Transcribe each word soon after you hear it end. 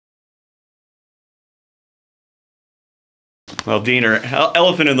Well, Diener,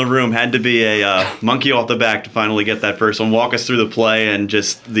 elephant in the room had to be a monkey off the back to finally get that first one. Walk us through the play and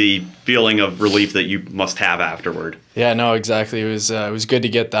just the feeling of relief that you must have afterward. Yeah, no, exactly. It was good to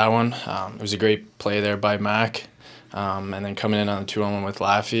get that one. It was a great play there by Mac, and then coming in on the 2-on-1 with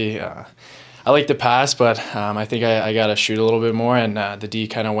Laffy. I like to pass, but I think I got to shoot a little bit more, and the D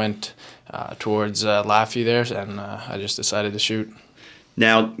kind of went towards Laffy there, and I just decided to shoot.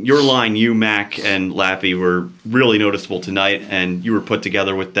 Now, your line, you, Mac, and Laffy, were really noticeable tonight, and you were put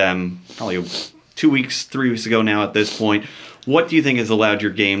together with them probably 2 weeks, 3 weeks ago now at this point. What do you think has allowed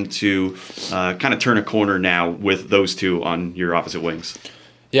your game to kind of turn a corner now with those two on your opposite wings?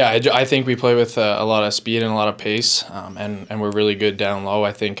 Yeah, I think we play with a lot of speed and a lot of pace, and we're really good down low.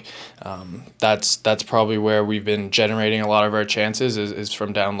 I think that's probably where we've been generating a lot of our chances is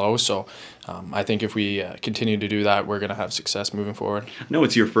from down low. So I think if we continue to do that, we're going to have success moving forward. I know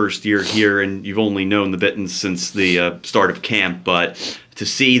it's your first year here, and you've only known the Bittens since the start of camp, but to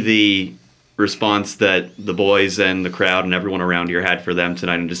see the response that the boys and the crowd and everyone around here had for them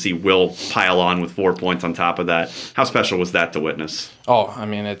tonight, and to see Will pile on with 4 points on top of that, how special was that to witness? Oh, I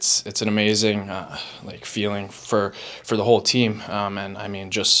mean, it's an amazing feeling for the whole team, and I mean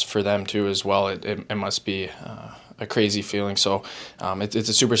just for them too as well. It must be a crazy feeling. So it's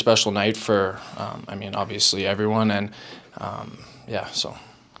a super special night for I mean obviously everyone, and yeah. So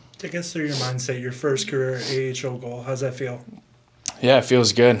take us through your mindset. Your first career AHL goal. How's that feel? Yeah, it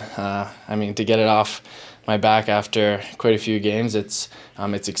feels good. I mean, to get it off my back after quite a few games, it's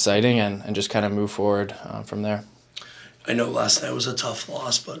exciting, and just kind of move forward from there. I know last night was a tough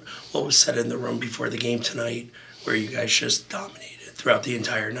loss, but what was said in the room before the game tonight, where you guys just dominated throughout the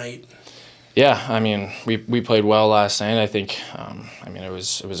entire night? Yeah, I mean, we played well last night. I think, I mean, it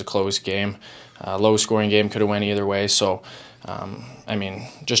was a close game, low scoring game, could have went either way. So. I mean,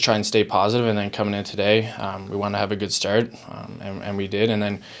 just try and stay positive, and then coming in today, we want to have a good start, and we did, and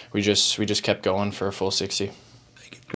then we just kept going for a full 60.